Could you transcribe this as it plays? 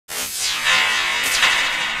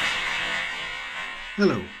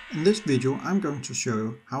Hello, in this video I'm going to show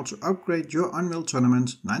you how to upgrade your Unreal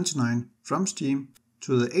Tournament 99 from Steam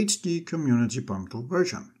to the HD Community Bundle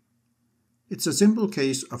version. It's a simple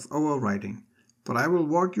case of overwriting, but I will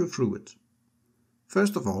walk you through it.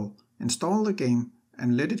 First of all, install the game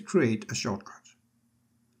and let it create a shortcut.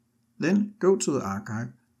 Then go to the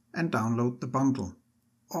archive and download the bundle,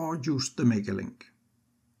 or use the mega link.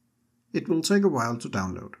 It will take a while to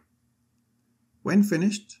download. When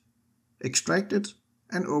finished, extract it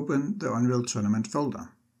and open the Unreal Tournament folder.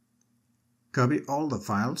 Copy all the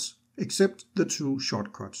files except the two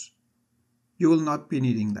shortcuts. You will not be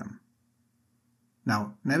needing them.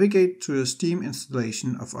 Now navigate to your Steam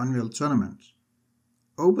installation of Unreal Tournament.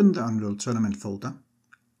 Open the Unreal Tournament folder,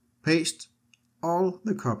 paste all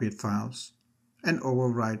the copied files and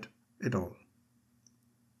overwrite it all.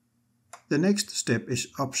 The next step is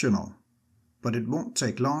optional, but it won't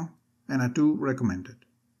take long and I do recommend it.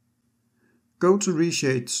 Go to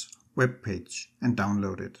ReShade's webpage and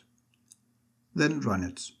download it. Then run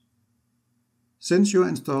it. Since your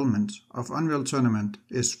installment of Unreal Tournament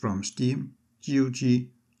is from Steam, GOG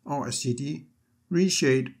or a CD,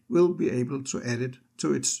 ReShade will be able to add it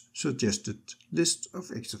to its suggested list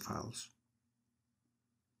of exe files.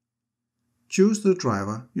 Choose the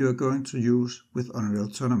driver you are going to use with Unreal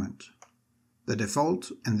Tournament. The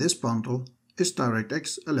default in this bundle is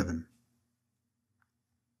DirectX 11.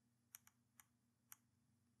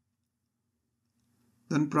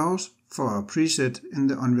 Then browse for a preset in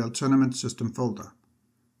the Unreal Tournament system folder.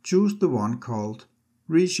 Choose the one called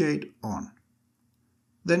ReShade On.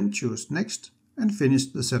 Then choose Next and finish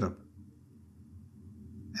the setup.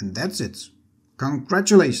 And that's it.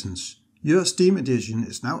 Congratulations! Your Steam edition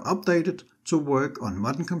is now updated to work on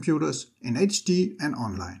modern computers in HD and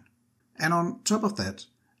online. And on top of that,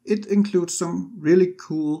 it includes some really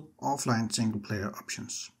cool offline single-player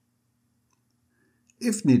options.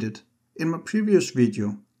 If needed, in my previous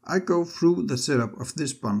video, I go through the setup of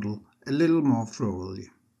this bundle a little more thoroughly.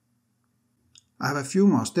 I have a few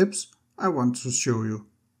more steps I want to show you,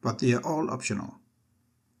 but they are all optional.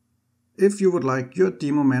 If you would like your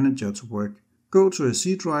demo manager to work, go to a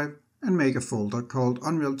C drive and make a folder called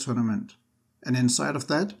Unreal Tournament, and inside of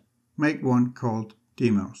that, make one called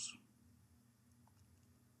Demos.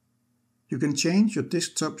 You can change your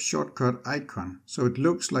desktop shortcut icon so it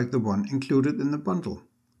looks like the one included in the bundle.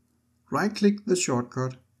 Right-click the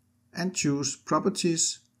shortcut and choose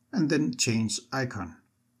Properties and then Change Icon.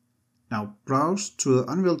 Now browse to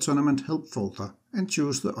the Unreal Tournament Help folder and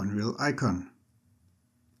choose the Unreal icon.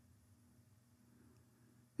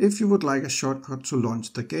 If you would like a shortcut to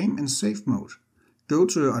launch the game in Safemode, go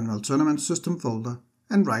to your Unreal Tournament system folder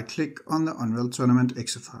and right-click on the Unreal Tournament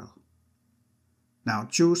exe file. Now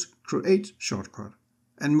choose Create Shortcut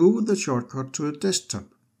and move the shortcut to a desktop.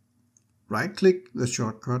 Right-click the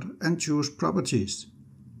shortcut and choose Properties,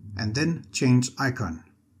 and then Change Icon.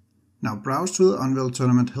 Now browse to the Unreal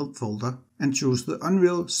Tournament Help folder and choose the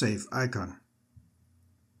Unreal Save icon.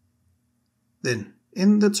 Then,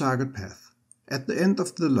 in the target path, at the end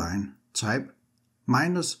of the line, type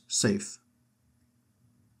 -save.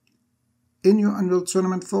 In your Unreal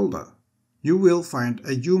Tournament folder, you will find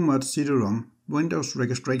a Umod CD-ROM Windows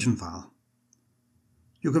registration file.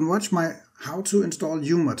 You can watch my How to install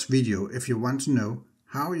Umod video if you want to know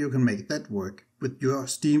how you can make that work with your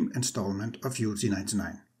Steam installment of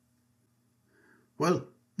UT99. Well,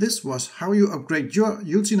 this was how you upgrade your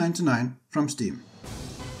UT99 from Steam.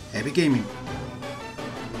 Happy gaming!